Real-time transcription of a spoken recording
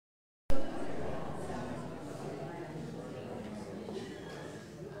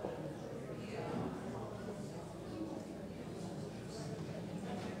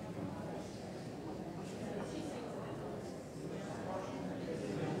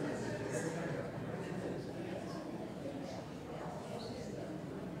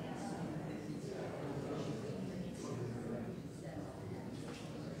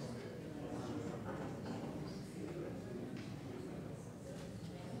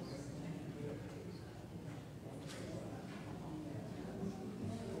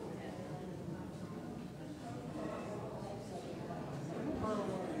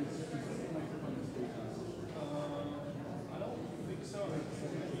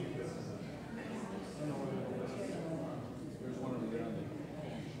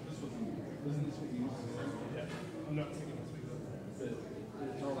I'm not singing this week.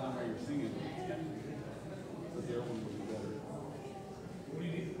 Tell them how you're singing. But the other one would be better. What do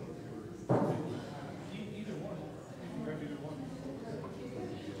you need? Either one. You can grab either one.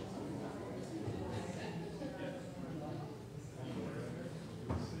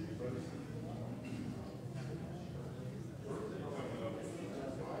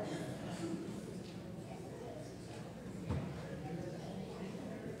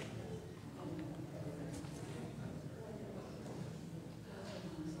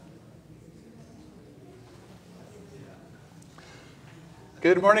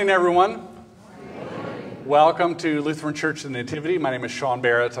 Good morning, everyone. Good morning. Welcome to Lutheran Church of the Nativity. My name is Sean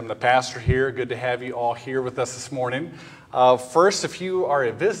Barrett. I'm the pastor here. Good to have you all here with us this morning. First, if you are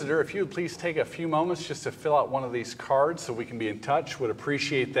a visitor, if you would please take a few moments just to fill out one of these cards so we can be in touch, would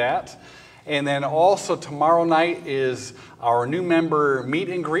appreciate that. And then also tomorrow night is our new member meet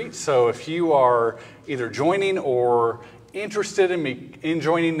and greet. So if you are either joining or interested in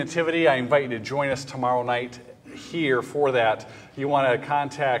joining Nativity, I invite you to join us tomorrow night here for that. You want to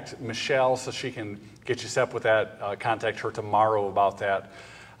contact Michelle so she can get you set up with that. Contact her tomorrow about that.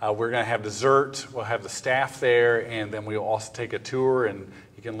 We're going to have dessert. We'll have the staff there, and then we'll also take a tour, and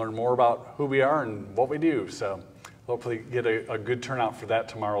you can learn more about who we are and what we do. So hopefully get a good turnout for that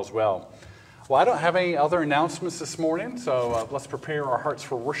tomorrow as well. Well, I don't have any other announcements this morning, so let's prepare our hearts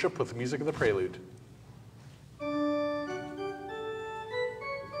for worship with the music of the prelude.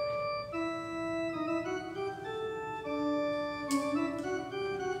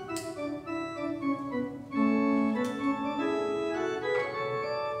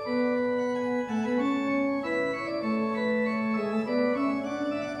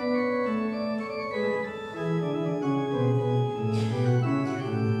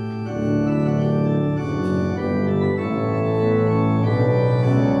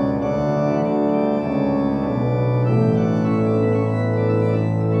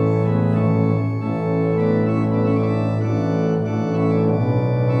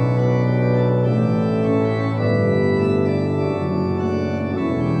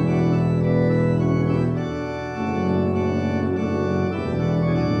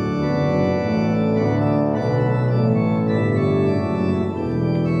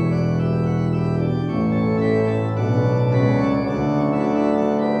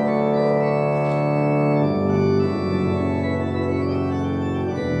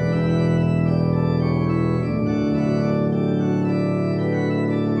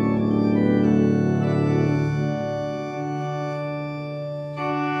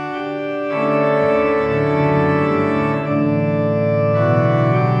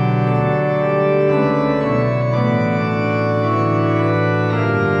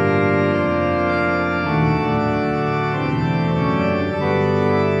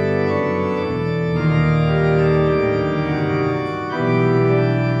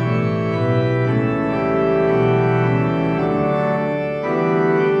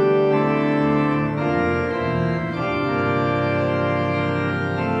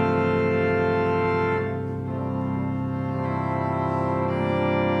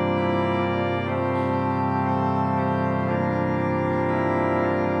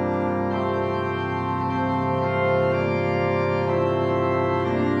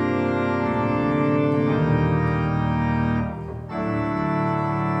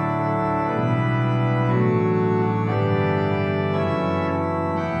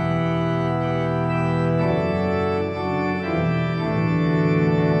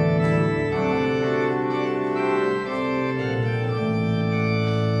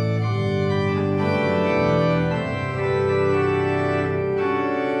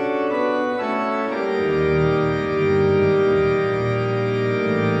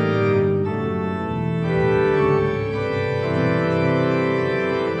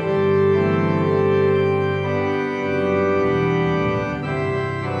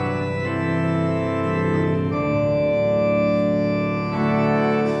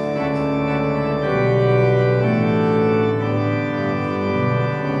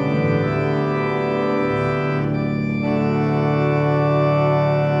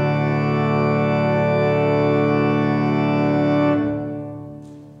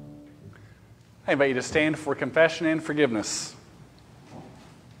 I invite you to stand for confession and forgiveness.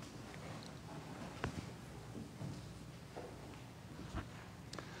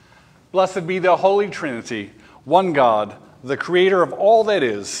 Blessed be the Holy Trinity, one God, the creator of all that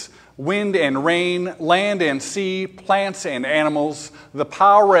is, wind and rain, land and sea, plants and animals, the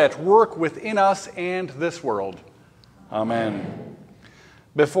power at work within us and this world. Amen.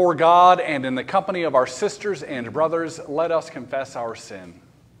 Before God and in the company of our sisters and brothers, let us confess our sin.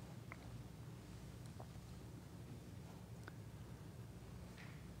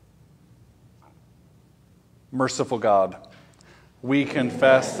 Merciful God, we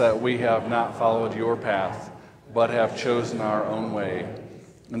confess that we have not followed your path, but have chosen our own way.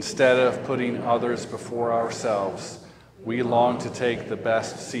 Instead of putting others before ourselves, we long to take the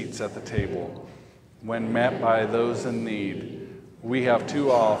best seats at the table. When met by those in need, we have too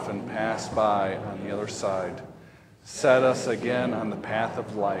often passed by on the other side. Set us again on the path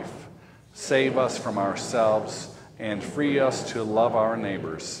of life. Save us from ourselves and free us to love our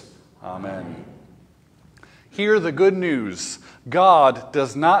neighbors. Amen. Hear the good news. God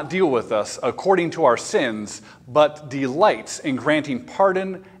does not deal with us according to our sins, but delights in granting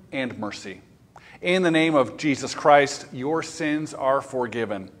pardon and mercy. In the name of Jesus Christ, your sins are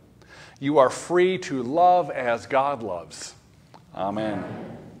forgiven. You are free to love as God loves. Amen.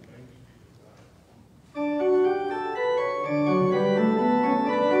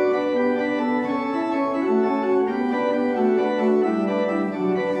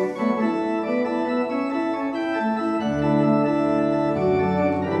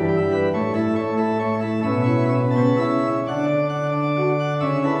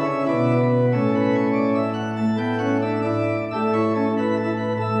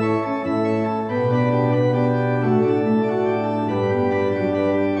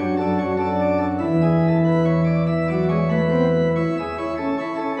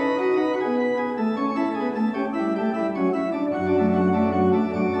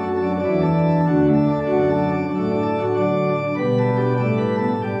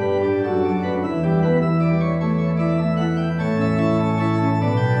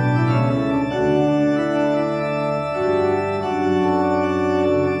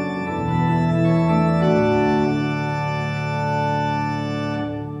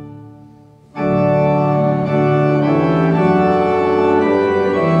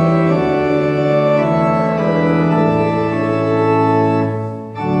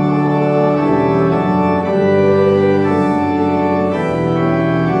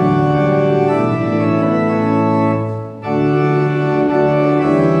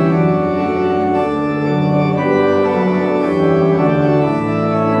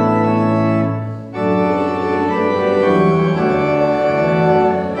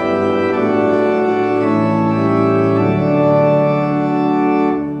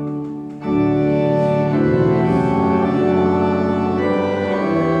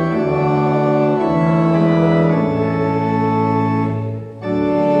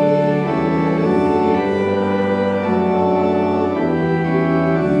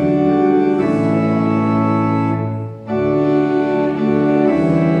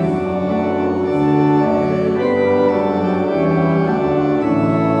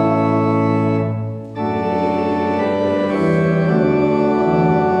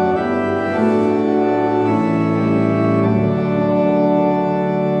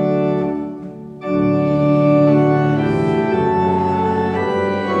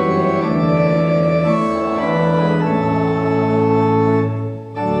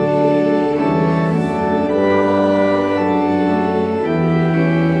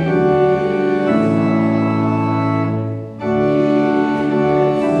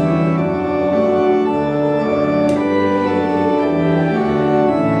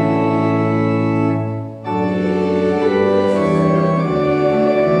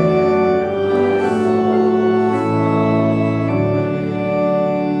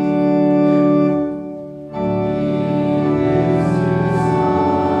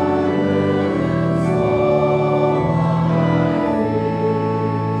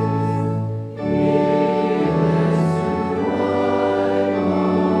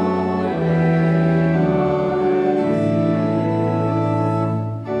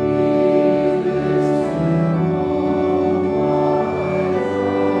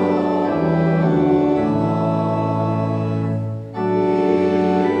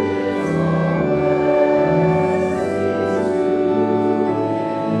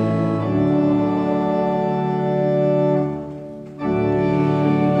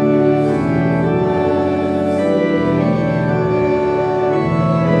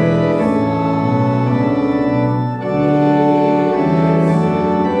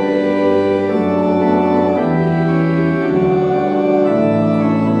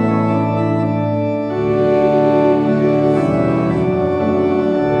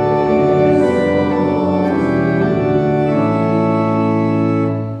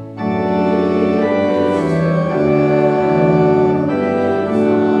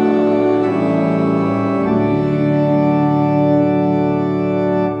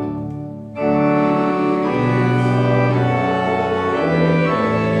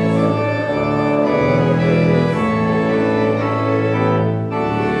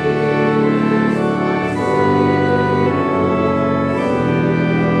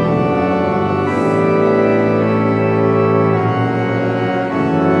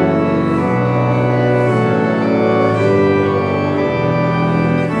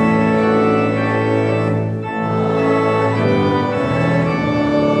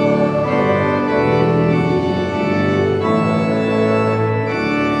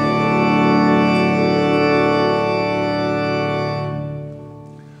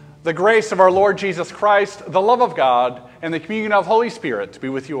 The grace of our Lord Jesus Christ, the love of God, and the communion of Holy Spirit be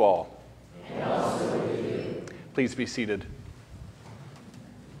with you all. And also with you. Please be seated.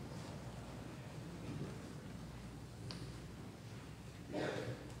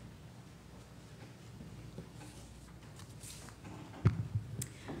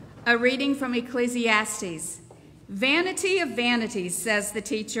 A reading from Ecclesiastes. Vanity of vanities, says the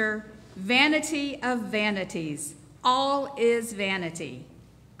teacher, vanity of vanities. All is vanity.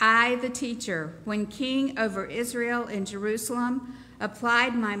 I, the teacher, when king over Israel in Jerusalem,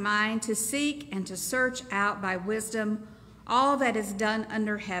 applied my mind to seek and to search out by wisdom all that is done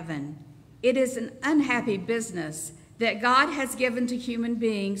under heaven. It is an unhappy business that God has given to human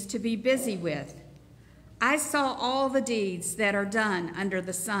beings to be busy with. I saw all the deeds that are done under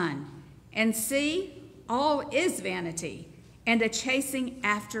the sun, and see, all is vanity and a chasing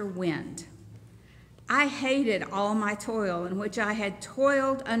after wind. I hated all my toil in which I had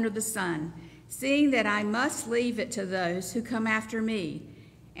toiled under the sun, seeing that I must leave it to those who come after me,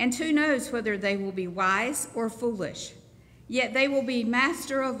 and who knows whether they will be wise or foolish. Yet they will be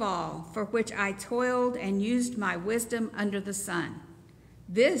master of all, for which I toiled and used my wisdom under the sun.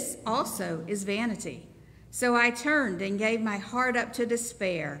 This also is vanity. So I turned and gave my heart up to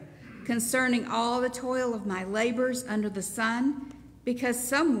despair concerning all the toil of my labors under the sun, because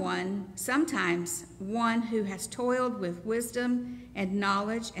sometimes one who has toiled with wisdom and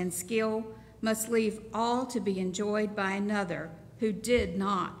knowledge and skill must leave all to be enjoyed by another who did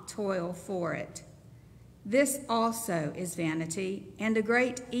not toil for it. This also is vanity and a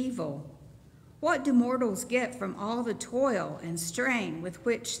great evil. What do mortals get from all the toil and strain with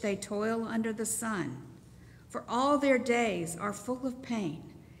which they toil under the sun? For all their days are full of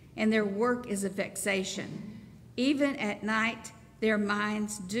pain, and their work is a vexation. Even at night their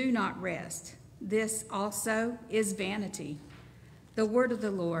minds do not rest. This also is vanity. The word of the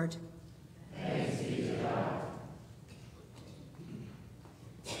Lord. Thanks be to God.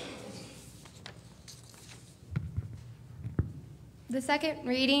 The second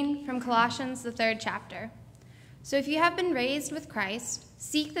reading from Colossians, the 3rd chapter. So if you have been raised with Christ,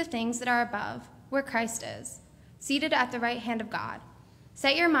 seek the things that are above, where Christ is, seated at the right hand of God.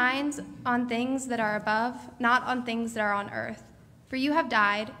 Set your minds on things that are above, not on things that are on earth. For you have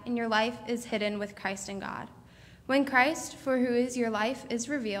died, and your life is hidden with Christ in God. When Christ, for who is your life, is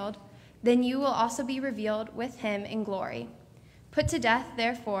revealed, then you will also be revealed with him in glory. Put to death,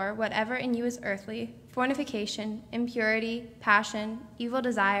 therefore, whatever in you is earthly, fornication, impurity, passion, evil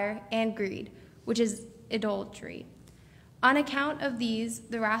desire, and greed, which is idolatry. On account of these,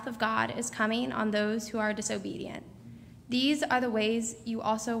 the wrath of God is coming on those who are disobedient. These are the ways you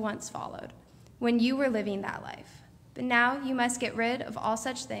also once followed, when you were living that life. But now you must get rid of all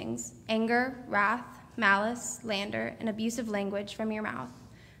such things: anger, wrath, malice, slander, and abusive language from your mouth.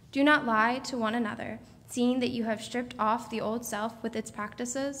 Do not lie to one another, seeing that you have stripped off the old self with its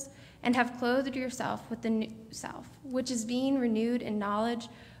practices, and have clothed yourself with the new self, which is being renewed in knowledge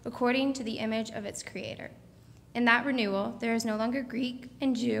according to the image of its creator. In that renewal, there is no longer Greek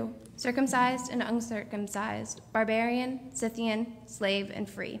and Jew, circumcised and uncircumcised, barbarian, Scythian, slave, and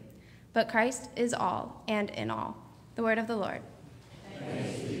free. But Christ is all and in all. The word of the Lord.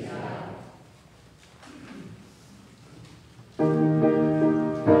 Thanks be to God.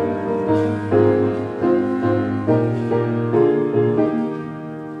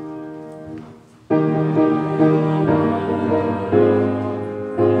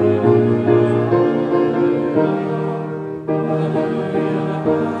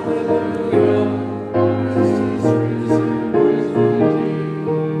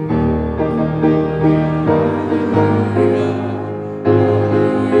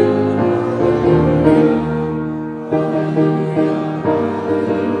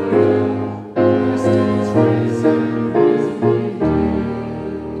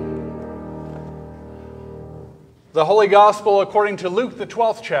 The Holy Gospel according to Luke, the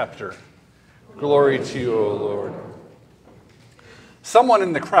 12th chapter. Glory to you, O Lord. Someone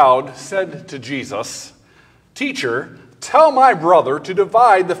in the crowd said to Jesus, "Teacher, tell my brother to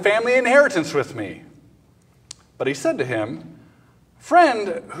divide the family inheritance with me." But he said to him,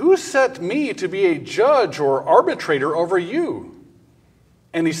 "Friend, who set me to be a judge or arbitrator over you?"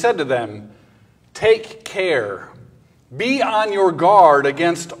 And he said to them, "Take care. Be on your guard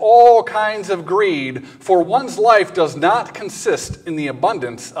against all kinds of greed, for one's life does not consist in the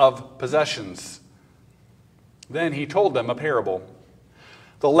abundance of possessions." Then he told them a parable.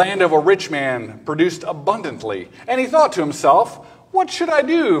 The land of a rich man produced abundantly, and he thought to himself, "What should I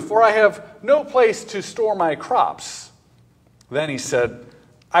do, for I have no place to store my crops?" Then he said,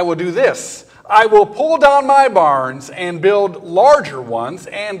 "I will do this. I will pull down my barns and build larger ones,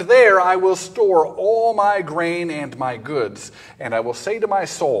 and there I will store all my grain and my goods. And I will say to my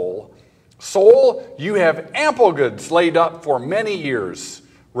soul, Soul, you have ample goods laid up for many years.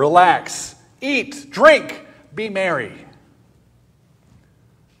 Relax, eat, drink, be merry.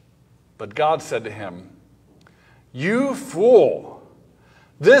 But God said to him, You fool,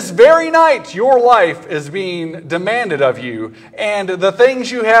 this very night your life is being demanded of you, and the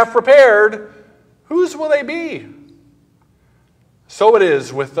things you have prepared, whose will they be? So it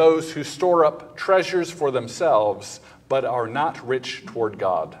is with those who store up treasures for themselves, but are not rich toward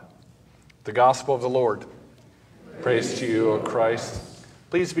God. The gospel of the Lord. Praise to you, O Christ.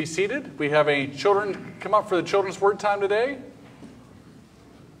 Please be seated. We have any children come up for the children's word time today.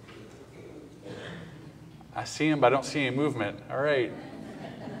 I see them, but I don't see any movement. All right.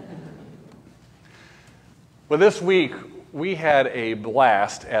 Well, this week, we had a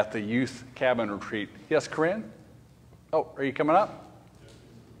blast at the youth cabin retreat. Yes, Corinne? Oh, are you coming up?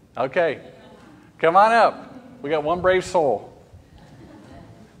 Okay. Come on up. We got one brave soul.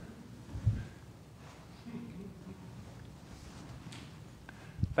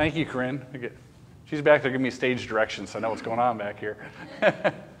 Thank you, Corinne. She's back there giving me stage directions, so I know what's going on back here.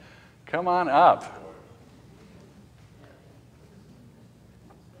 Come on up.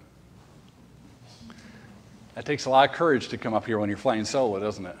 That takes a lot of courage to come up here when you're flying solo,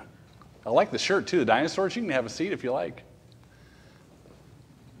 doesn't it? I like the shirt, too. The dinosaurs, you can have a seat if you like.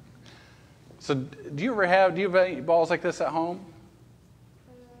 So do you have any balls like this at home?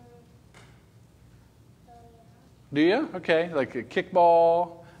 Do you? Okay, like a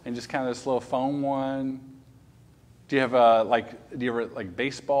kickball and just kind of this little foam one. Do you have do you ever like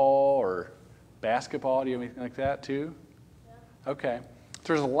baseball or basketball? Do you have anything like that too? Yeah. Okay.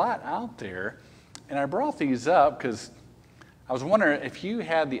 So there's a lot out there. And I brought these up because I was wondering if you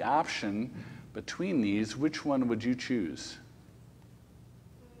had the option between these, which one would you choose?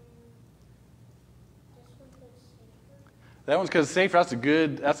 That one's because it's safer.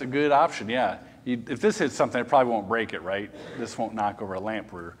 That's a good option, yeah. If this hits something, it probably won't break it, right? This won't knock over a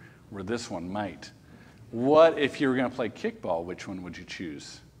lamp where this one might. What if you were going to play kickball? Which one would you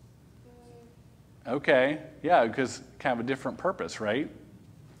choose? Okay, yeah, because kind of a different purpose, right?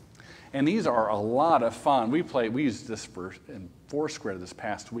 And these are a lot of fun. We used this in Foursquare this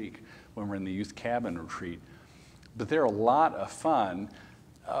past week when we're in the youth cabin retreat. But they're a lot of fun.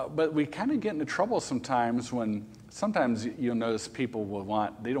 But we kind of get into trouble sometimes when sometimes you'll notice people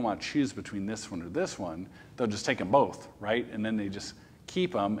they don't want to choose between this one or this one. They'll just take them both, right? And then they just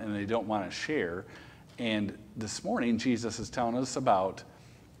keep them and they don't want to share. And this morning, Jesus is telling us about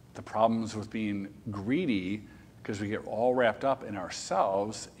the problems with being greedy because we get all wrapped up in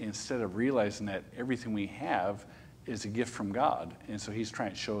ourselves instead of realizing that everything we have is a gift from God. And so he's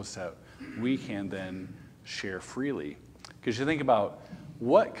trying to show us that we can then share freely. Because you think about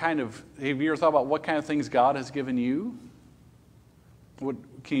have you ever thought about what kind of things God has given you?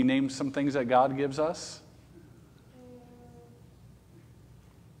 Can you name some things that God gives us?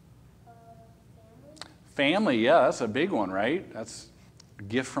 Family, yeah, that's a big one, right? That's a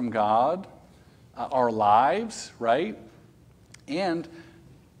gift from God. Our lives, right? And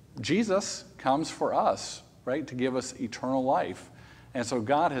Jesus comes for us, right, to give us eternal life. And so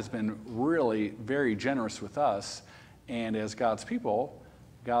God has been really very generous with us. And as God's people,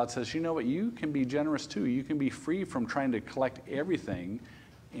 God says, you know what, you can be generous too. You can be free from trying to collect everything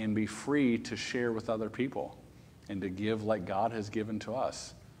and be free to share with other people and to give like God has given to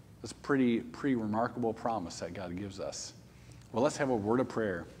us. That's a pretty remarkable promise that God gives us. Well, let's have a word of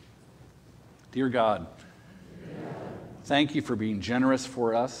prayer. Dear God, thank you for being generous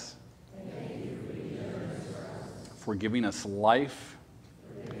for us, for giving us life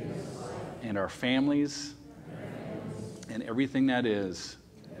and our families and everything that is.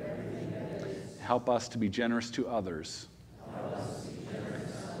 Help us to be generous to others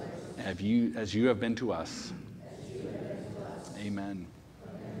as you have been to us. Amen.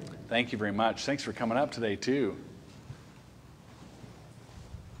 Thank you very much. Thanks for coming up today, too.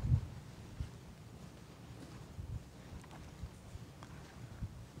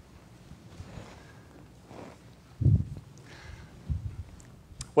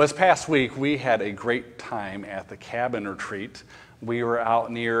 Well, this past week, we had a great time at the cabin retreat. We were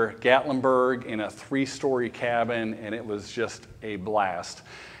out near Gatlinburg in a 3-story cabin, and it was just a blast.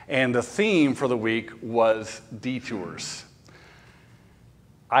 And the theme for the week was detours.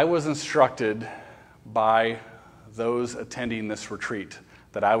 I was instructed by those attending this retreat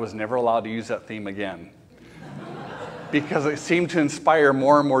that I was never allowed to use that theme again. because it seemed to inspire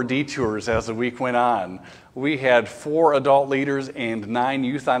more and more detours as the week went on. We had 4 adult leaders and 9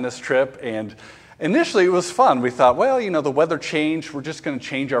 youth on this trip, and initially it was fun. We thought, well, the weather changed. We're just going to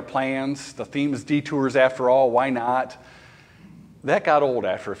change our plans. The theme is detours after all. Why not? That got old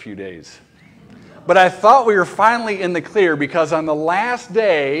after a few days. But I thought we were finally in the clear because on the last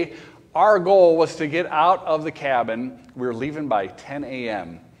day, our goal was to get out of the cabin. We were leaving by 10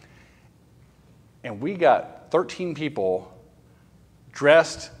 a.m. And we got 13 people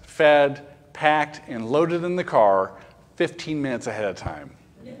dressed, fed, packed, and loaded in the car 15 minutes ahead of time.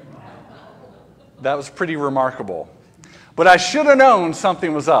 That was pretty remarkable. But I should have known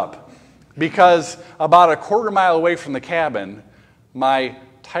something was up because about a quarter mile away from the cabin, my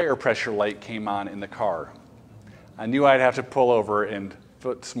tire pressure light came on in the car. I knew I'd have to pull over and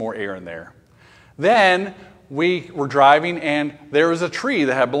put some more air in there. Then we were driving and there was a tree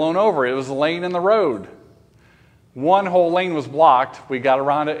that had blown over. It was laying in the road. One whole lane was blocked. We got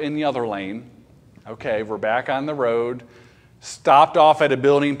around it in the other lane. Okay, we're back on the road. Stopped off at a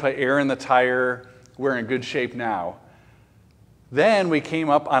building, put air in the tire. We're in good shape now. Then we came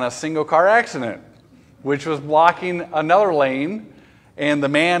up on a single car accident, which was blocking another lane. And the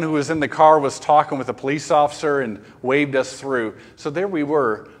man who was in the car was talking with a police officer and waved us through. So there we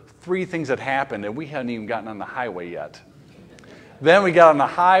were. 3 things had happened, and we hadn't even gotten on the highway yet. Then we got on the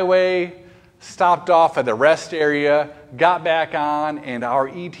highway, stopped off at the rest area, got back on, and our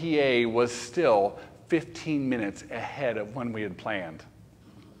ETA was still 15 minutes ahead of when we had planned.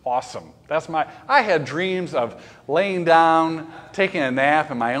 Awesome. I had dreams of laying down, taking a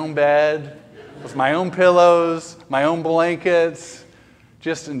nap in my own bed, with my own pillows, my own blankets,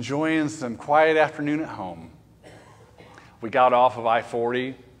 just enjoying some quiet afternoon at home. We got off of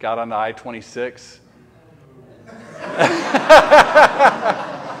I-40, got onto I-26.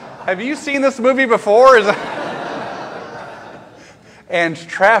 Have you seen this movie before? And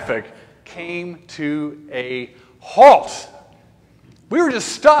traffic came to a halt. We were just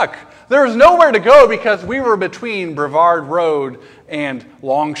stuck. There was nowhere to go because we were between Brevard Road and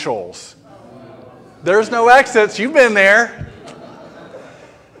Long Shoals. There's no exits. You've been there.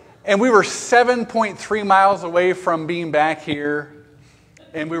 And we were 7.3 miles away from being back here.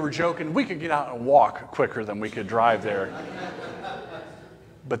 And we were joking, we could get out and walk quicker than we could drive there.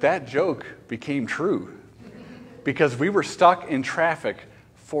 But that joke became true because we were stuck in traffic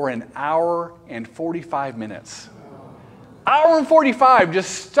for an hour and 45 minutes. Hour and 45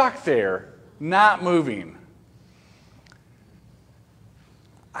 just stuck there, not moving.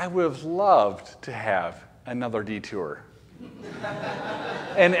 I would have loved to have another detour,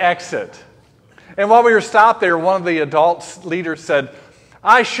 an exit. And while we were stopped there, one of the adult leaders said,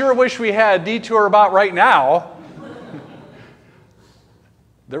 I sure wish we had a detour about right now.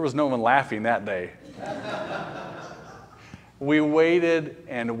 There was no one laughing that day. We waited,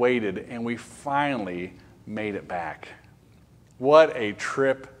 and we finally made it back. What a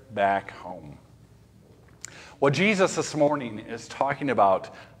trip back home. Well, Jesus this morning is talking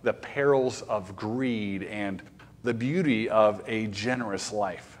about the perils of greed and the beauty of a generous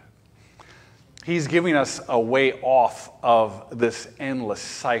life. He's giving us a way off of this endless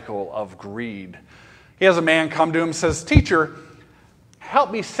cycle of greed. He has a man come to him and says, Teacher, help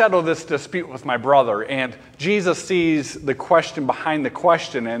me settle this dispute with my brother. And Jesus sees the question behind the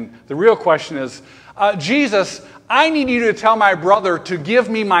question. And the real question is, Jesus, I need you to tell my brother to give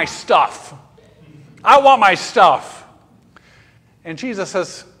me my stuff. I want my stuff. And Jesus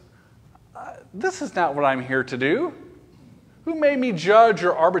says, this is not what I'm here to do. Who made me judge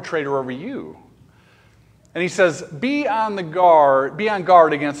or arbitrator over you? And he says, be on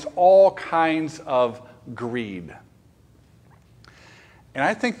guard against all kinds of greed. And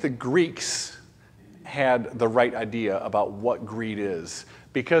I think the Greeks had the right idea about what greed is,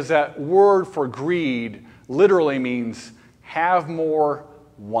 because that word for greed literally means have more,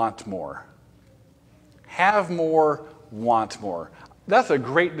 want more. Have more, want more. That's a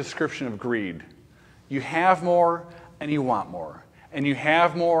great description of greed. You have more and you want more. And you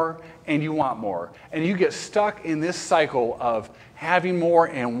have more and you want more. And you get stuck in this cycle of having more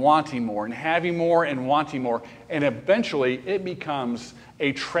and wanting more and having more and wanting more. And eventually it becomes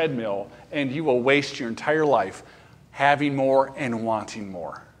a treadmill and you will waste your entire life having more and wanting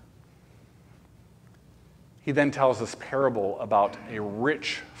more. He then tells this parable about a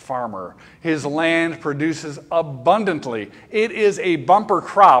rich farmer. His land produces abundantly. It is a bumper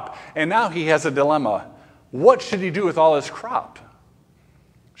crop. And now he has a dilemma. What should he do with all his crop?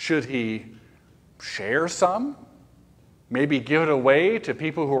 Should he share some? Maybe give it away to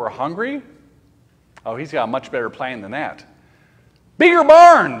people who are hungry? Oh, he's got a much better plan than that. Bigger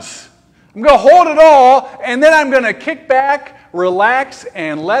barns! I'm going to hold it all, and then I'm going to kick back, relax,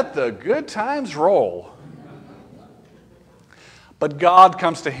 and let the good times roll. But God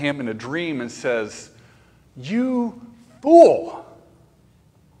comes to him in a dream and says, "You fool.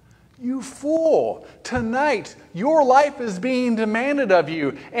 You fool. Tonight, your life is being demanded of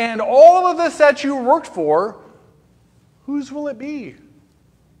you, and all of this that you worked for, whose will it be?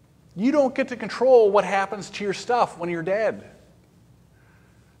 You don't get to control what happens to your stuff when you're dead."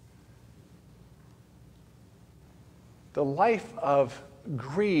 The life of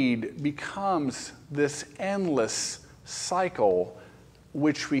greed becomes this endless cycle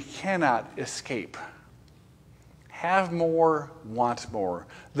which we cannot escape. Have more, want more.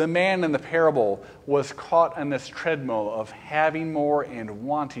 The man in the parable was caught on this treadmill of having more and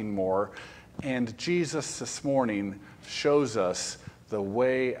wanting more, and Jesus this morning shows us the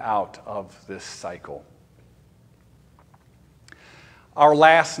way out of this cycle. Our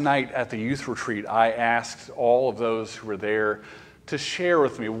last night at the youth retreat, I asked all of those who were there to share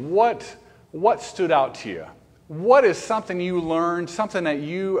with me what stood out to you. What is something you learned, something that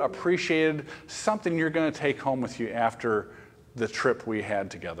you appreciated, something you're going to take home with you after the trip we had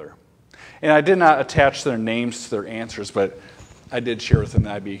together? And I did not attach their names to their answers, but I did share with them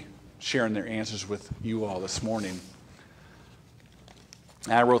that I'd be sharing their answers with you all this morning.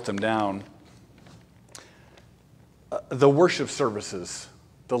 And I wrote them down. The worship services,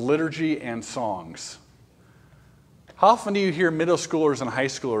 the liturgy and songs. How often do you hear middle schoolers and high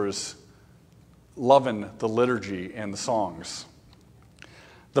schoolers loving the liturgy and the songs?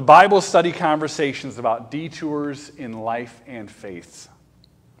 The Bible study conversations about detours in life and faith.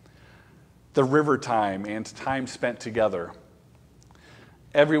 The river time and time spent together.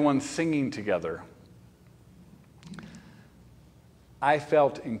 Everyone singing together. I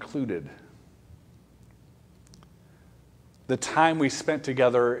felt included. The time we spent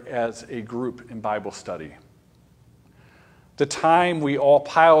together as a group in Bible study. The time we all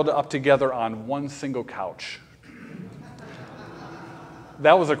piled up together on one single couch.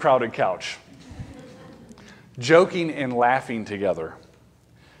 That was a crowded couch. Joking and laughing together.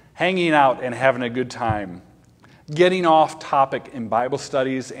 Hanging out and having a good time. Getting off topic in Bible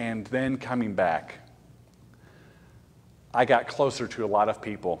studies and then coming back. I got closer to a lot of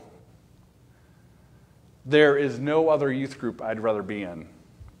people. There is no other youth group I'd rather be in.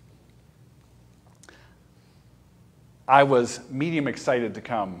 I was medium excited to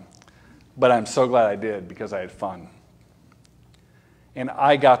come, but I'm so glad I did because I had fun. And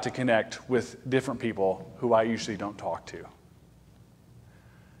I got to connect with different people who I usually don't talk to.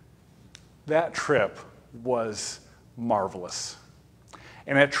 That trip was marvelous.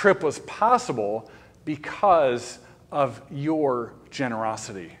 And that trip was possible because of your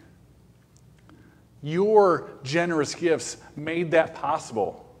generosity. Your generous gifts made that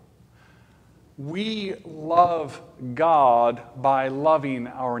possible. We love God by loving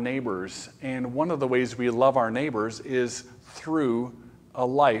our neighbors, and one of the ways we love our neighbors is through a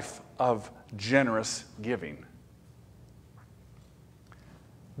life of generous giving.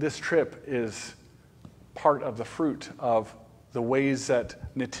 This trip is part of the fruit of the ways that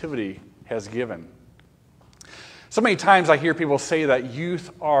Nativity has given. So many times I hear people say that youth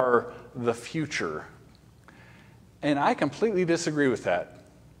are the future. And I completely disagree with that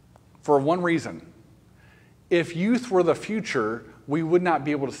for one reason. If youth were the future, we would not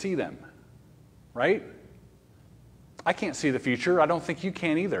be able to see them, right? I can't see the future. I don't think you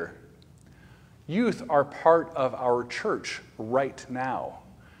can either. Youth are part of our church right now,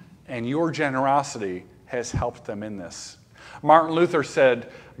 and your generosity has helped them in this. Martin Luther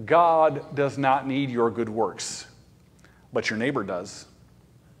said, "God does not need your good works, but your neighbor does."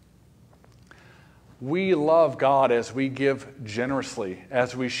 We love God as we give generously,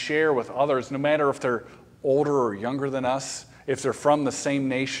 as we share with others, no matter if they're older or younger than us, if they're from the same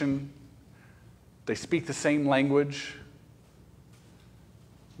nation, they speak the same language.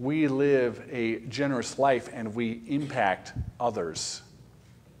 We live a generous life and we impact others.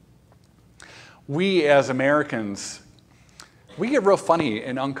 We as Americans, we get real funny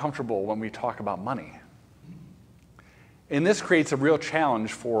and uncomfortable when we talk about money. And this creates a real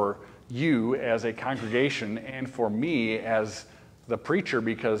challenge for you as a congregation and for me as the preacher,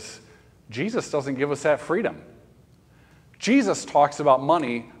 because Jesus doesn't give us that freedom. Jesus talks about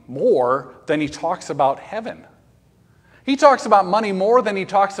money more than he talks about heaven. He talks about money more than he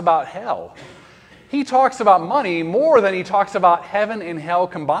talks about hell. He talks about money more than he talks about heaven and hell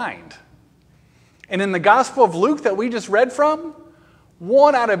combined. And in the Gospel of Luke that we just read from,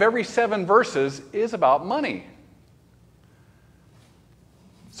 1 out of every 7 verses is about money.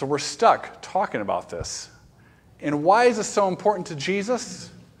 So we're stuck talking about this. And why is this so important to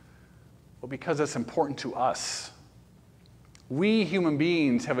Jesus? Well, because it's important to us. We human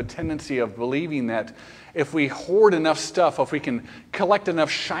beings have a tendency of believing that if we hoard enough stuff, if we can collect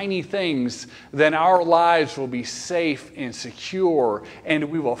enough shiny things, then our lives will be safe and secure, and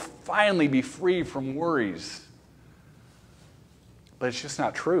we will finally be free from worries. But it's just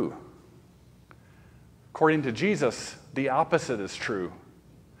not true. According to Jesus, the opposite is true.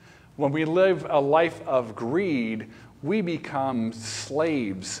 When we live a life of greed, we become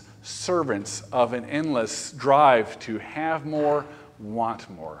slaves, servants of an endless drive to have more, want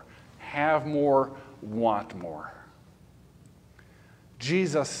more. Have more, want more.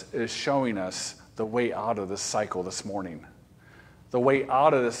 Jesus is showing us the way out of this cycle this morning. The way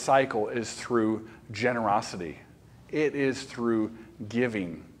out of this cycle is through generosity. It is through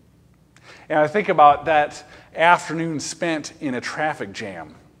giving. And I think about that afternoon spent in a traffic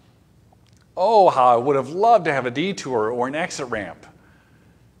jam. Oh, how I would have loved to have a detour or an exit ramp.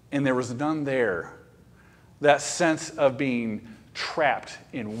 And there was none there. That sense of being trapped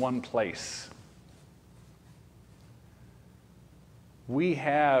in one place. We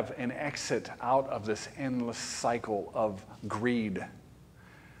have an exit out of this endless cycle of greed.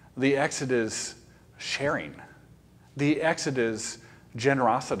 The exit is sharing. The exit is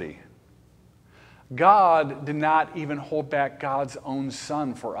generosity. God did not even hold back God's own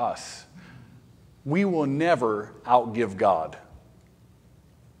Son for us. We will never outgive God.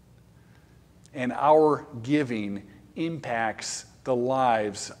 And our giving impacts the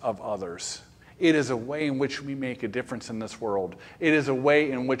lives of others. It is a way in which we make a difference in this world. It is a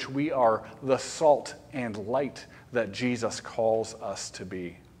way in which we are the salt and light that Jesus calls us to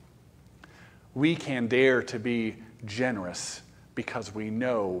be. We can dare to be generous because we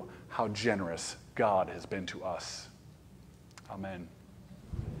know how generous God has been to us. Amen.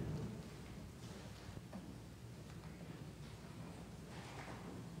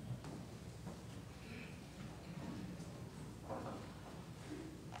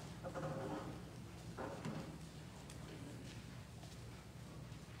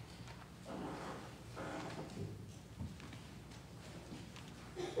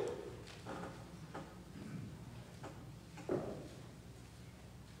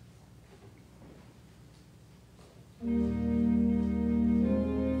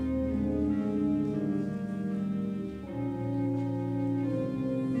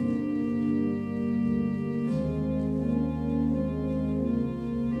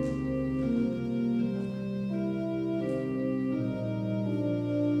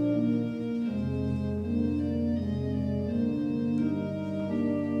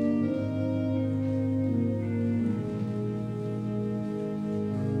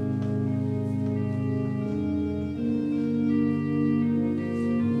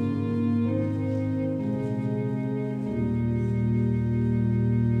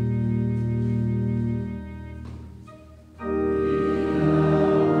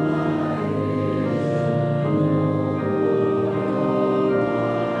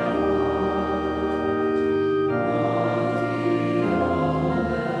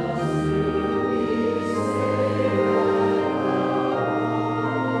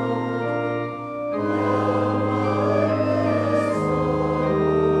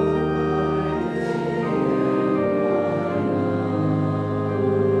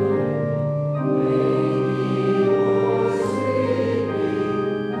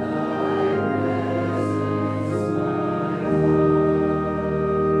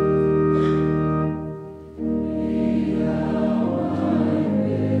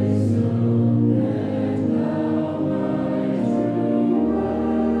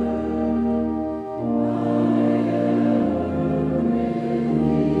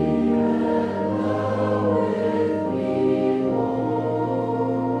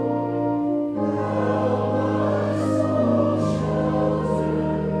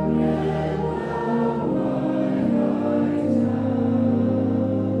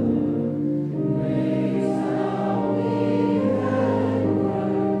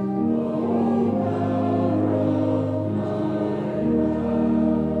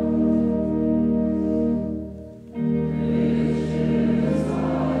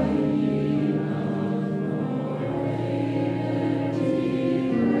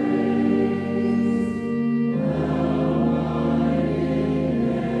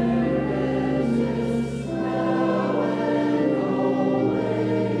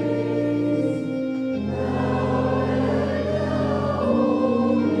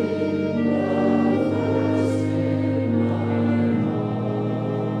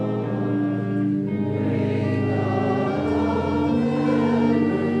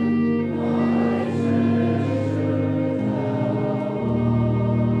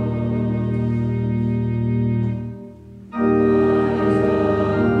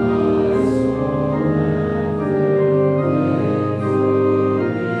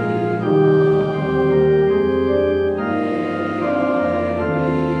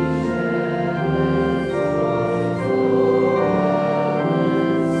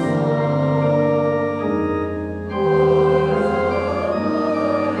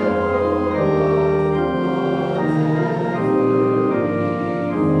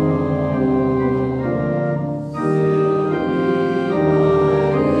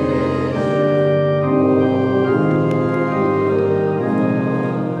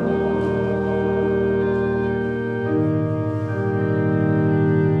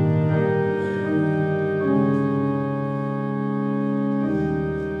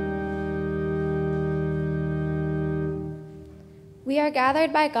 We are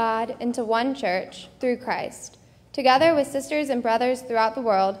gathered by God into one church through Christ. Together with sisters and brothers throughout the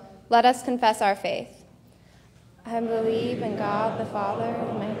world, let us confess our faith. I believe in God the Father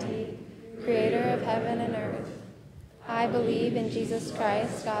Almighty, creator of heaven and earth. I believe in Jesus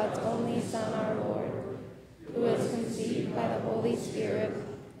Christ, God's only Son, our Lord, who was conceived by the Holy Spirit,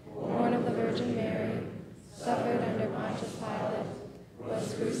 born of the Virgin Mary, suffered under Pontius Pilate,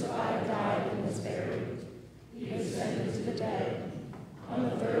 was crucified, died, and was buried. He descended to the dead. On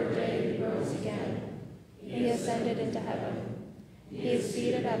the third day he rose again. He ascended into heaven. He is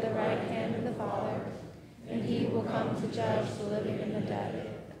seated at the right hand of the Father, and he will come to judge the living and the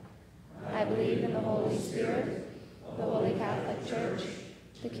dead. I believe in the Holy Spirit, the Holy Catholic Church,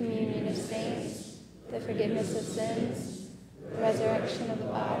 the communion of saints, the forgiveness of sins, the resurrection of the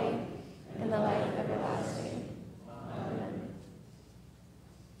body, and the life everlasting. Amen.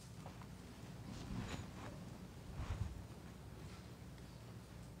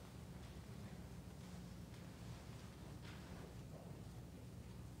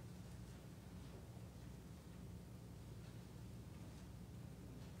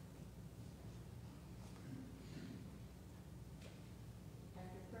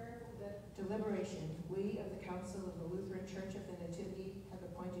 Deliberation, we of the Council of the Lutheran Church of the Nativity have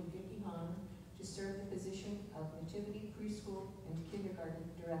appointed Vicki Hahn to serve the position of Nativity Preschool and Kindergarten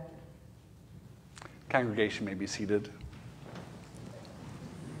Director. Congregation may be seated.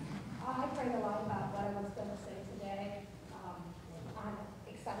 I prayed a lot about what I was going to say today. I'm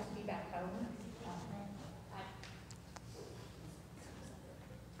excited to be back home.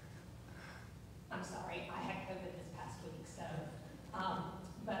 I'm sorry, I had COVID this past week, so.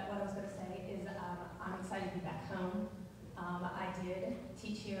 But what I was going to say is I'm excited to be back home. I did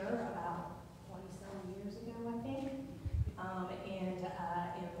teach here about 27 years ago, I think, and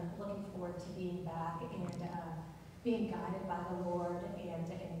am looking forward to being back and being guided by the Lord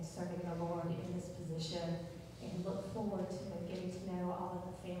and serving the Lord in this position, and look forward to getting to know all of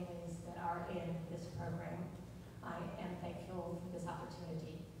the families that are in this program. I am thankful for this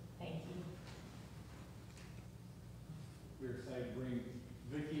opportunity. Thank you. We're excited to bring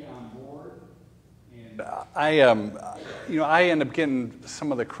Vicki on board. And I end up getting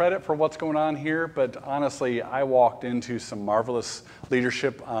some of the credit for what's going on here, but honestly, I walked into some marvelous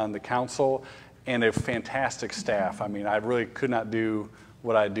leadership on the council and a fantastic staff. I mean, I really could not do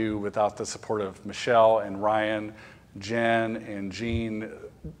what I do without the support of Michelle and Ryan, Jen and Jean,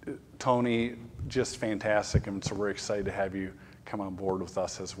 Tony, just fantastic. And so we're excited to have you come on board with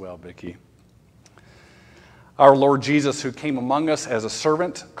us as well, Vicki. Our Lord Jesus, who came among us as a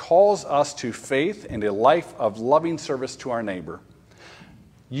servant, calls us to faith and a life of loving service to our neighbor.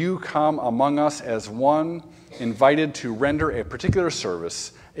 You come among us as one invited to render a particular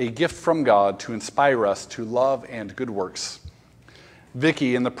service, a gift from God to inspire us to love and good works.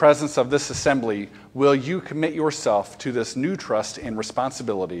 Vicki, in the presence of this assembly, will you commit yourself to this new trust and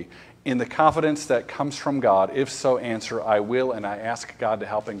responsibility in the confidence that comes from God? If so, answer, I will, and I ask God to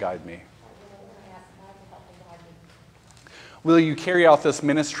help and guide me. Will you carry out this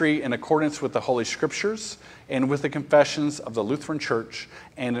ministry in accordance with the Holy Scriptures and with the confessions of the Lutheran Church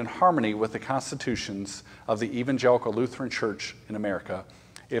and in harmony with the constitutions of the Evangelical Lutheran Church in America?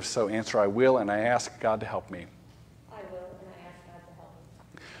 If so, answer, I will, and I ask God to help me. I will, and I ask God to help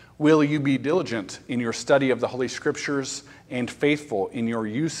me. Will you be diligent in your study of the Holy Scriptures and faithful in your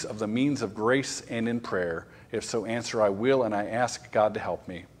use of the means of grace and in prayer? If so, answer, I will, and I ask God to help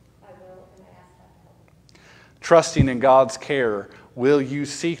me. Trusting in God's care, will you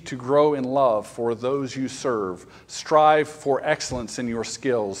seek to grow in love for those you serve, strive for excellence in your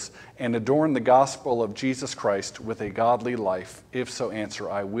skills, and adorn the gospel of Jesus Christ with a godly life? If so,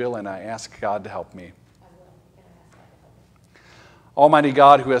 answer, I will, and I ask God to help me. Almighty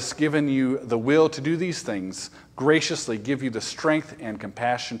God, who has given you the will to do these things, graciously give you the strength and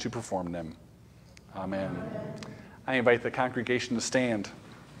compassion to perform them. Amen. I invite the congregation to stand.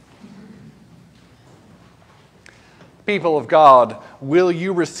 People of God, will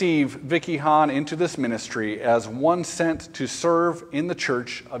you receive Vicki Hahn into this ministry as one sent to serve in the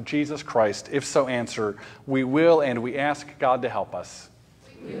Church of Jesus Christ? If so, answer, we will, and we ask God to help us.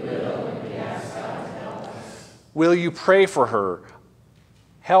 We will, and we ask God to help us. Will you pray for her,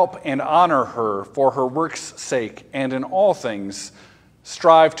 help and honor her for her work's sake, and in all things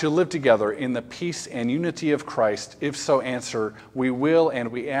strive to live together in the peace and unity of Christ? If so, answer, we will,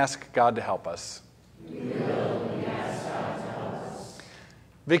 and we ask God to help us. We will.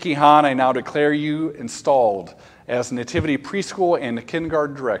 Vicki Hahn, I now declare you installed as Nativity Preschool and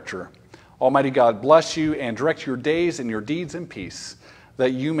Kindergarten Director. Almighty God bless you and direct your days and your deeds in peace,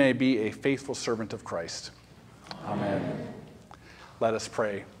 that you may be a faithful servant of Christ. Amen. Let us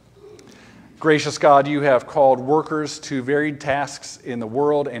pray. Gracious God, you have called workers to varied tasks in the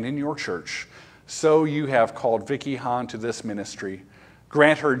world and in your church. So you have called Vicky Hahn to this ministry.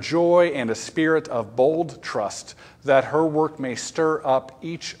 Grant her joy and a spirit of bold trust, that her work may stir up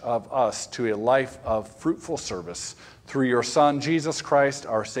each of us to a life of fruitful service. Through your Son, Jesus Christ,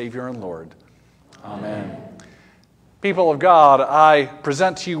 our Savior and Lord. Amen. People of God, I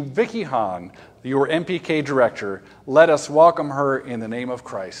present to you Vicky Hahn, your MPK director. Let us welcome her in the name of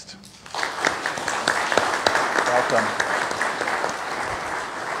Christ. Welcome.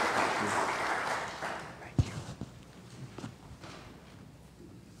 Thank you.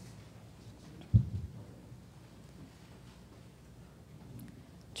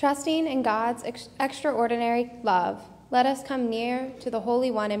 Trusting in God's extraordinary love, let us come near to the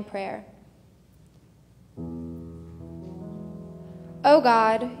Holy One in prayer. O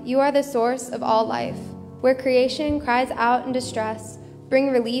God, you are the source of all life. Where creation cries out in distress,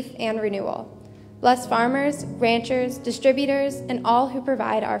 bring relief and renewal. Bless farmers, ranchers, distributors, and all who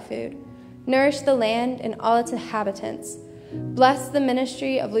provide our food. Nourish the land and all its inhabitants. Bless the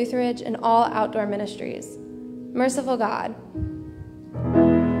ministry of Lutheridge and all outdoor ministries. Merciful God,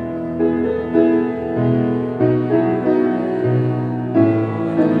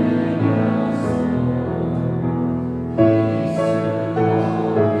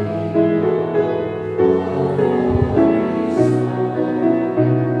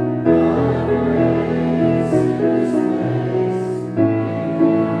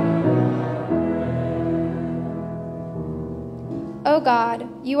 O God,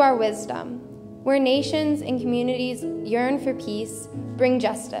 you are wisdom. Where nations and communities yearn for peace, bring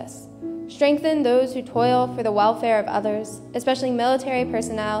justice. Strengthen those who toil for the welfare of others, especially military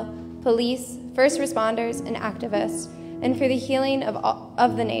personnel, police, first responders, and activists, and for the healing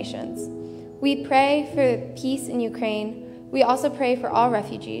of the nations. We pray for peace in Ukraine. We also pray for all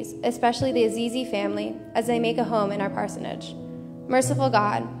refugees, especially the Azizi family, as they make a home in our parsonage. Merciful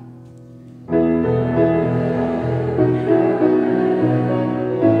God,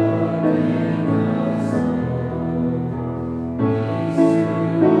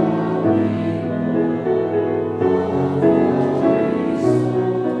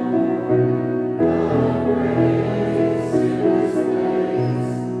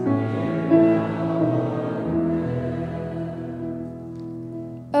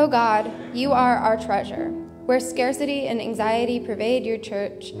 O God, you are our treasure. Where scarcity and anxiety pervade your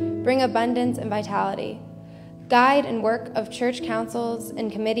church, bring abundance and vitality. Guide and work of church councils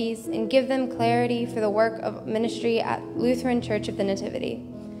and committees, and give them clarity for the work of ministry at Lutheran Church of the Nativity.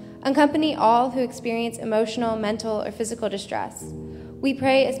 Accompany all who experience emotional, mental, or physical distress. We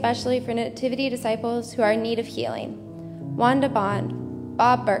pray especially for Nativity disciples who are in need of healing. Wanda Bond,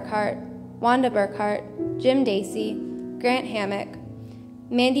 Bob Burkhart, Wanda Burkhart, Jim Dacey, Grant Hammock,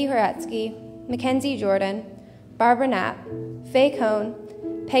 Mandy Horetsky, Mackenzie Jordan, Barbara Knapp, Faye Cohn,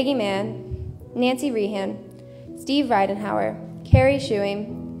 Peggy Mann, Nancy Rehan, Steve Reidenhauer, Carrie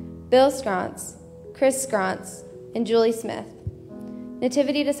Schuing, Bill Scrontz, Chris Scrontz, and Julie Smith.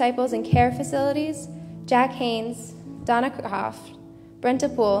 Nativity disciples in care facilities, Jack Haynes, Donna Croft,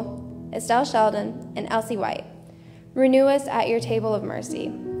 Brenta Poole, Estelle Sheldon, and Elsie White. Renew us at your table of mercy.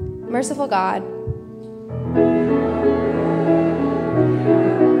 Merciful God,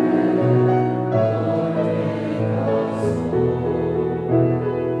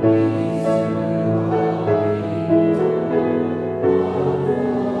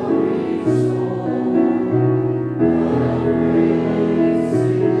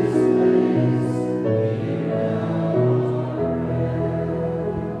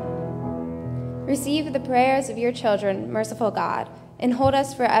 receive the prayers of your children, merciful God, and hold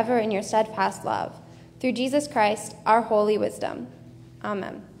us forever in your steadfast love. Through Jesus Christ, our holy wisdom.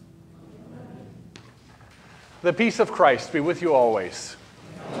 Amen. The peace of Christ be with you always.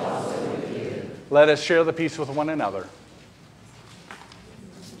 And also with you. Let us share the peace with one another.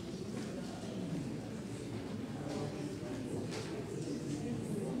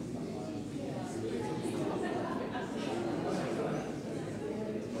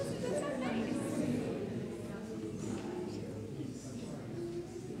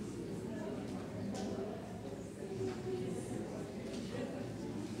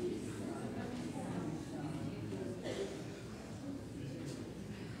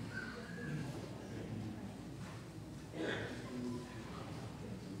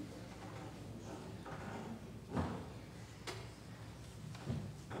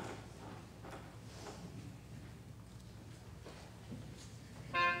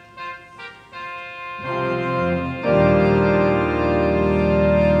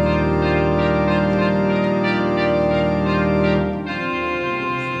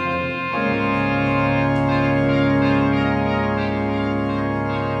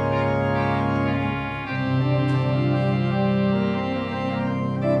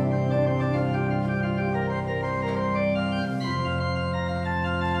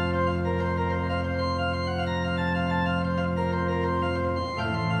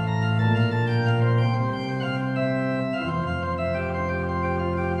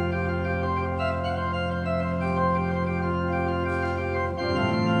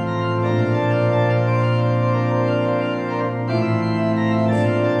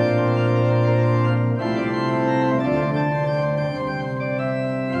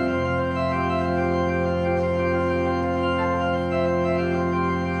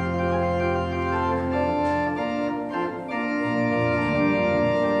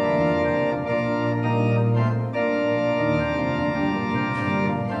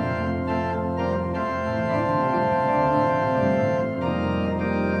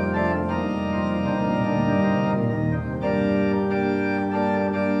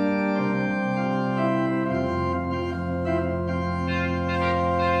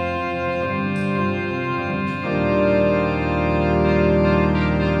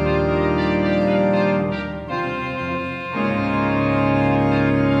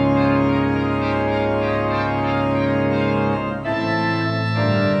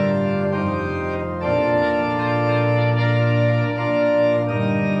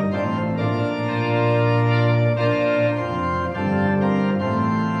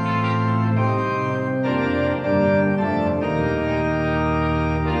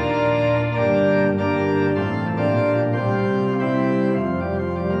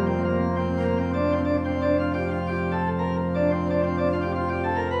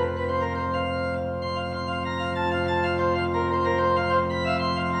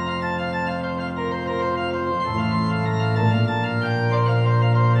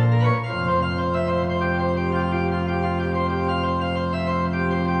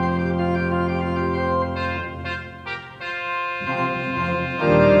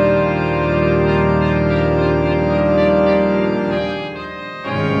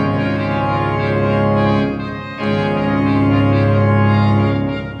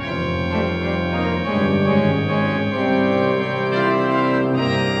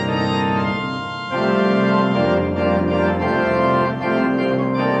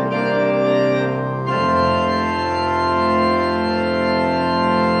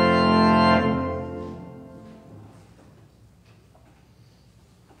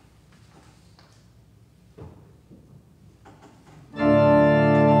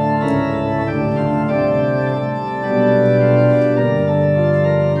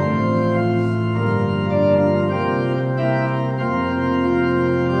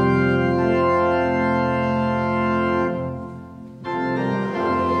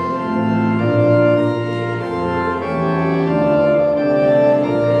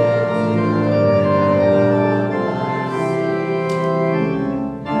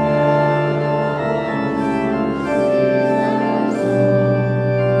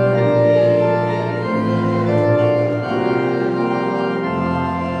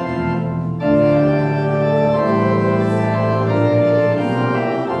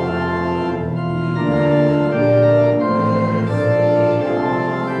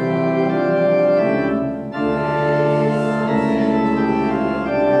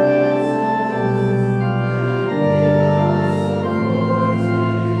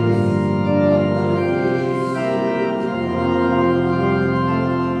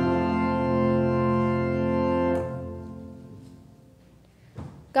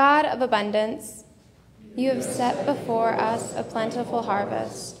 God of abundance, you have set before us a plentiful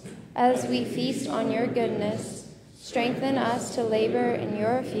harvest. As we feast on your goodness, strengthen us to labor in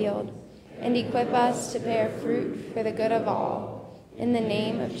your field and equip us to bear fruit for the good of all. In the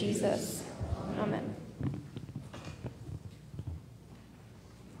name of Jesus, amen.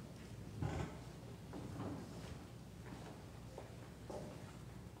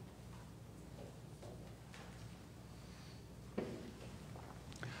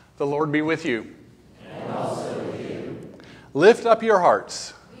 The Lord be with you. And also with you. Lift up your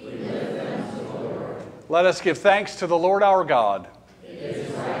hearts. We lift them to the Lord. Let us give thanks to the Lord our God. It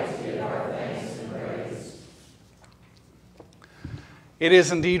is right to give our thanks and praise. It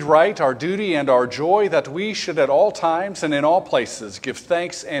is indeed right, our duty and our joy, that we should at all times and in all places give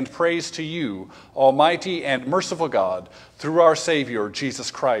thanks and praise to you, Almighty and merciful God, through our Savior, Jesus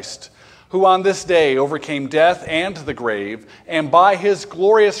Christ, who on this day overcame death and the grave, and by his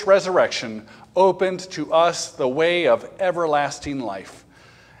glorious resurrection opened to us the way of everlasting life.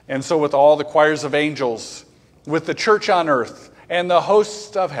 And so with all the choirs of angels, with the church on earth, and the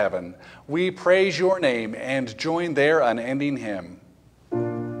hosts of heaven, we praise your name and join their unending hymn.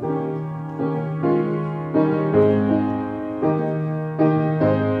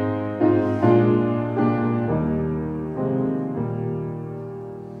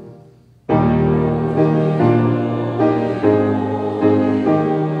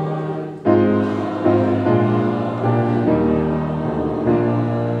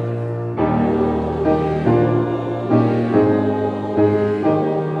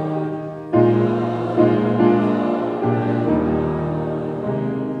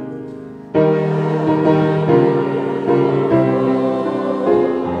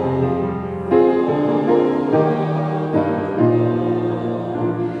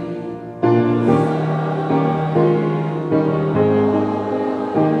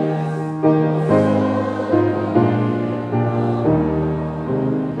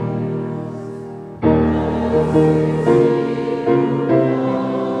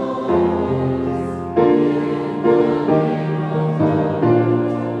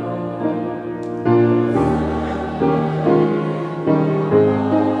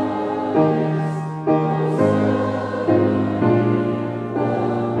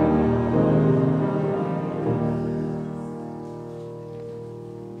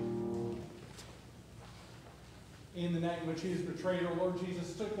 In the night in which he was betrayed, our Lord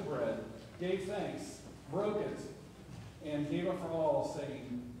Jesus took the bread, gave thanks, broke it, and gave it for all,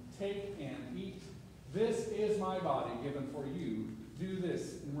 saying, "Take and eat. This is my body given for you. Do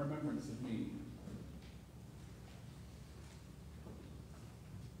this in remembrance of me."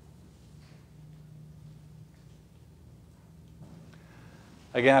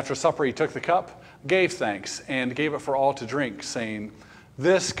 Again, after supper, he took the cup, gave thanks, and gave it for all to drink, saying,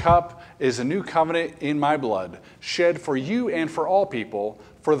 "This cup is a new covenant in my blood, shed for you and for all people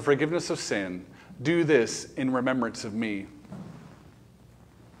for the forgiveness of sin. Do this in remembrance of me."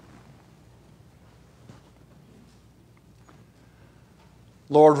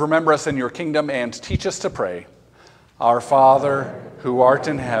 Lord, remember us in your kingdom and teach us to pray. Our Father, who art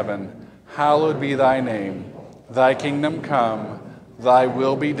in heaven, hallowed be thy name. Thy kingdom come, thy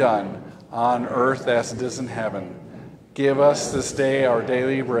will be done, on earth as it is in heaven. Give us this day our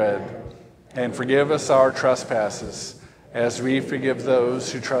daily bread, and forgive us our trespasses, as we forgive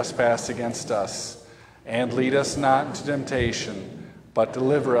those who trespass against us. And lead us not into temptation, but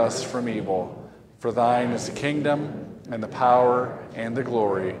deliver us from evil. For thine is the kingdom, and the power, and the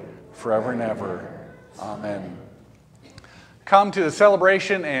glory, forever and ever. Amen. Come to the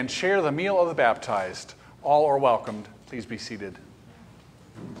celebration and share the meal of the baptized. All are welcomed. Please be seated.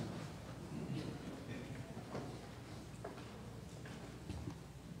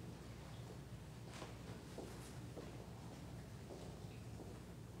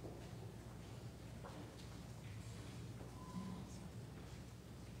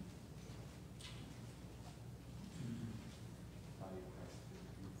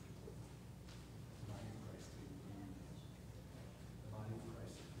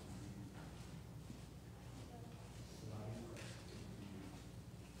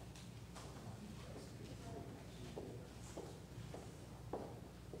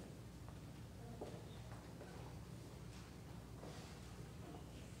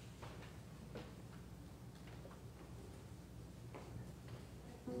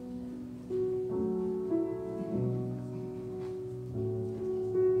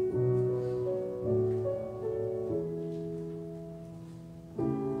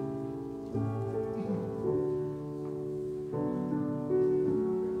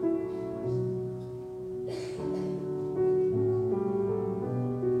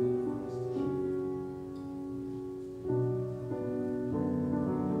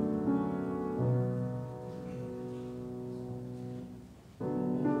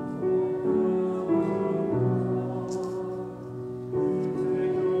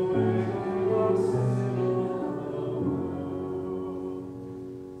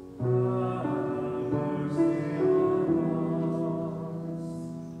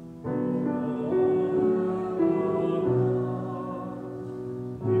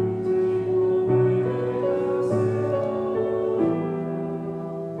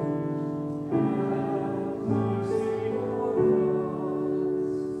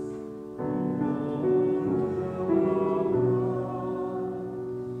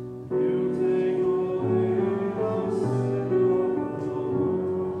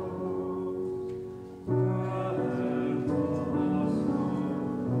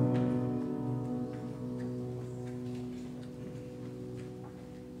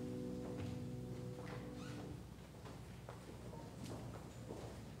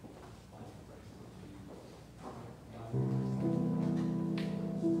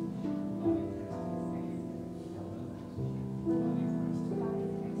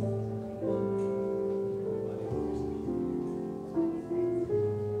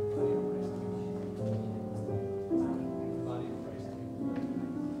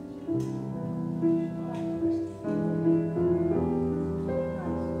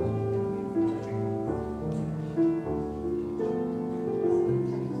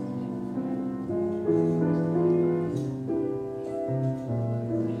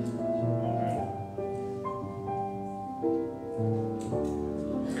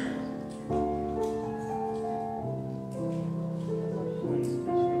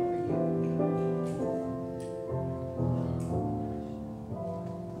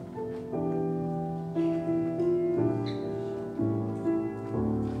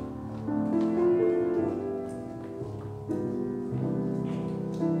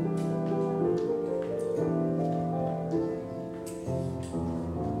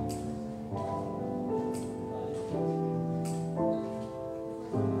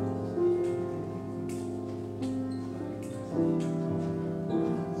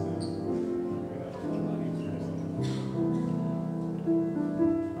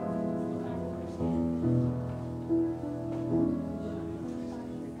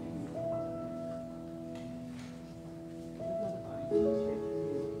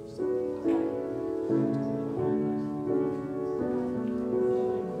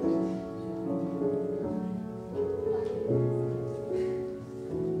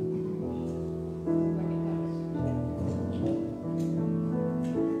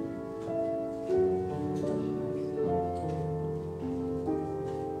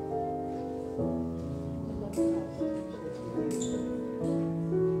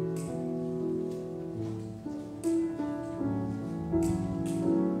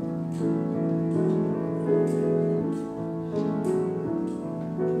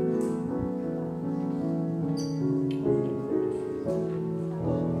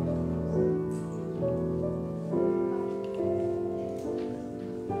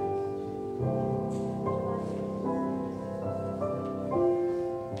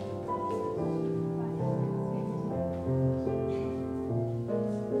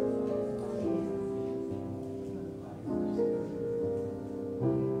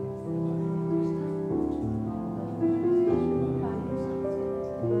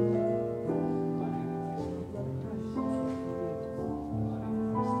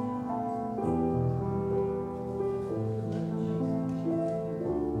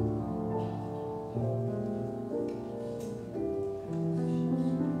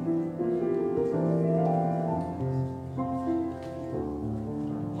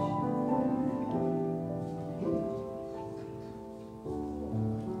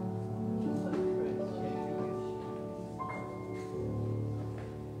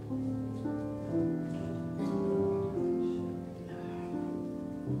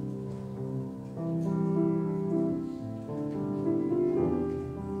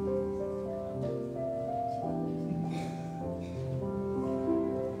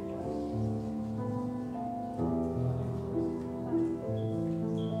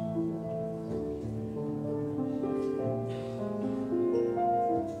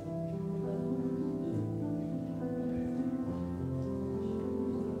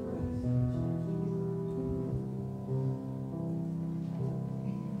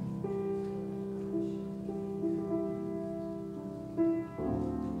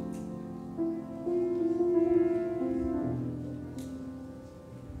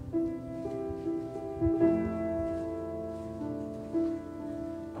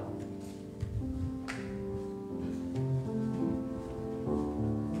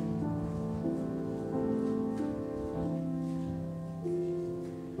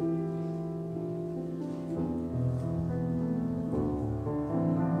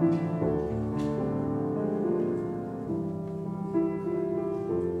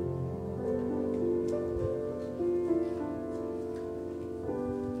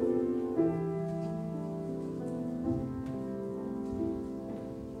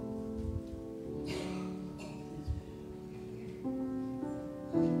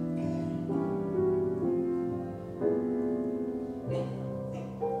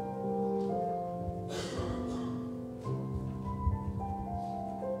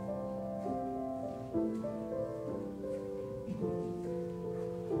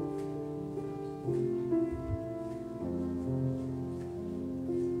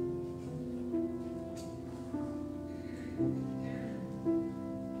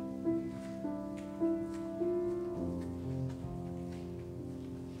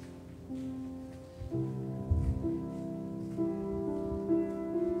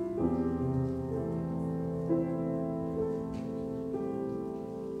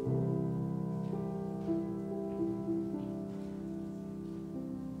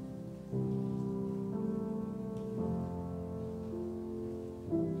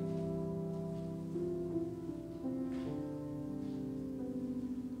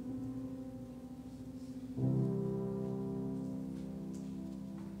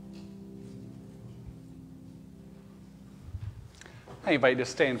 I invite you to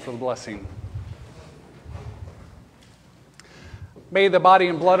stand for the blessing. May the body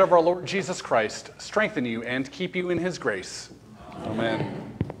and blood of our Lord Jesus Christ strengthen you and keep you in his grace.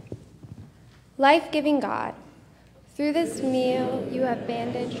 Amen. Life-giving God, through this meal you have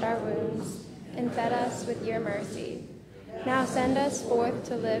bandaged our wounds and fed us with your mercy. Now send us forth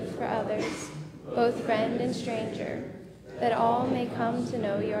to live for others, both friend and stranger, that all may come to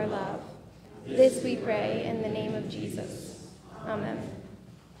know your love. This we pray in the name of Jesus. Amen.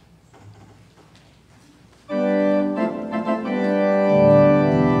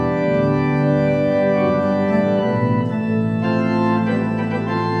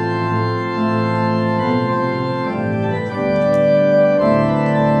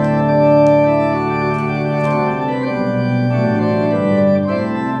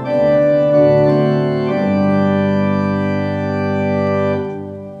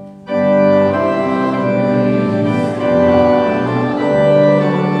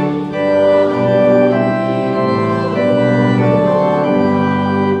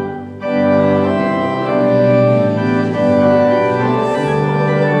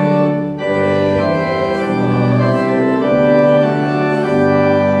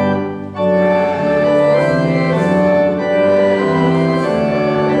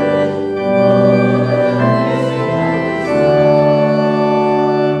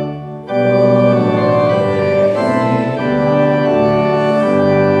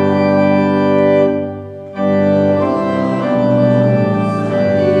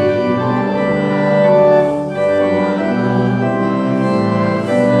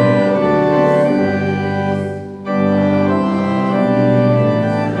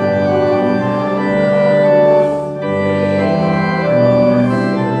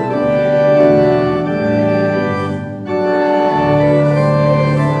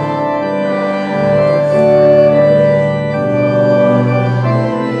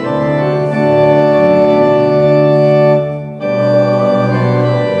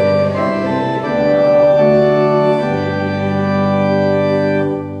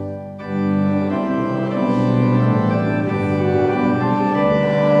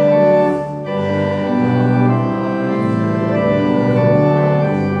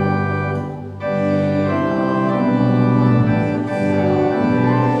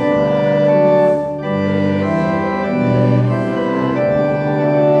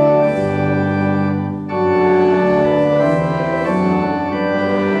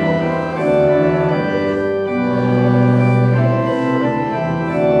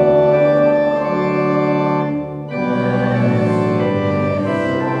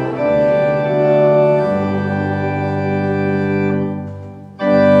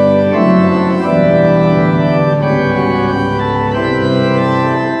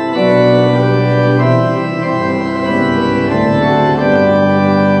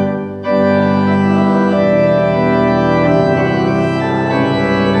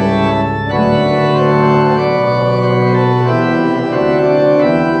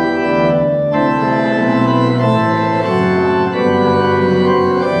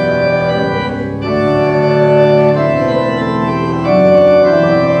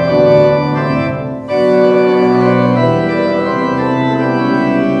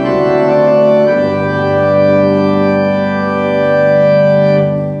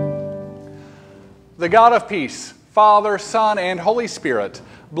 The God of peace, Father, Son, and Holy Spirit,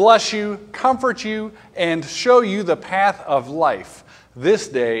 bless you, comfort you, and show you the path of life this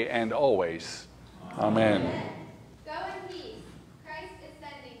day and always. Amen. Go in peace. Christ is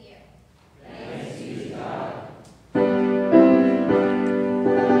sending you. Thanks be to God.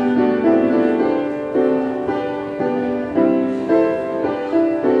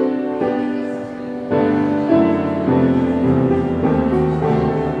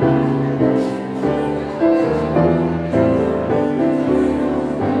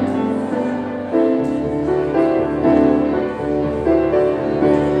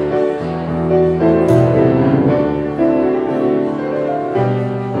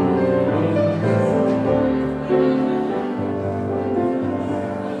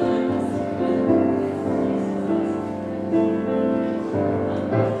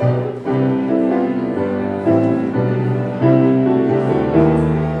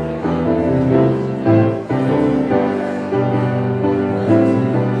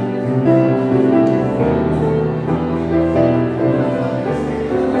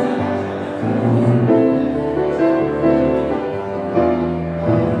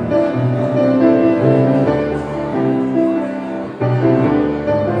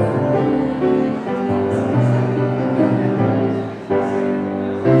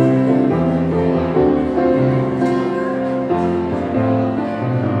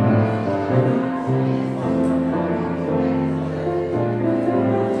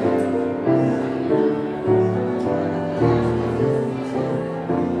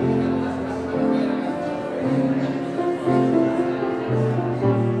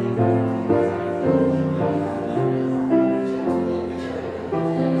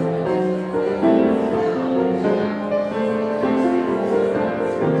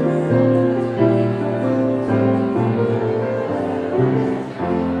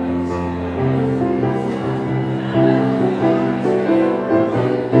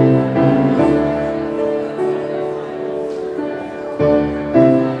 Amen.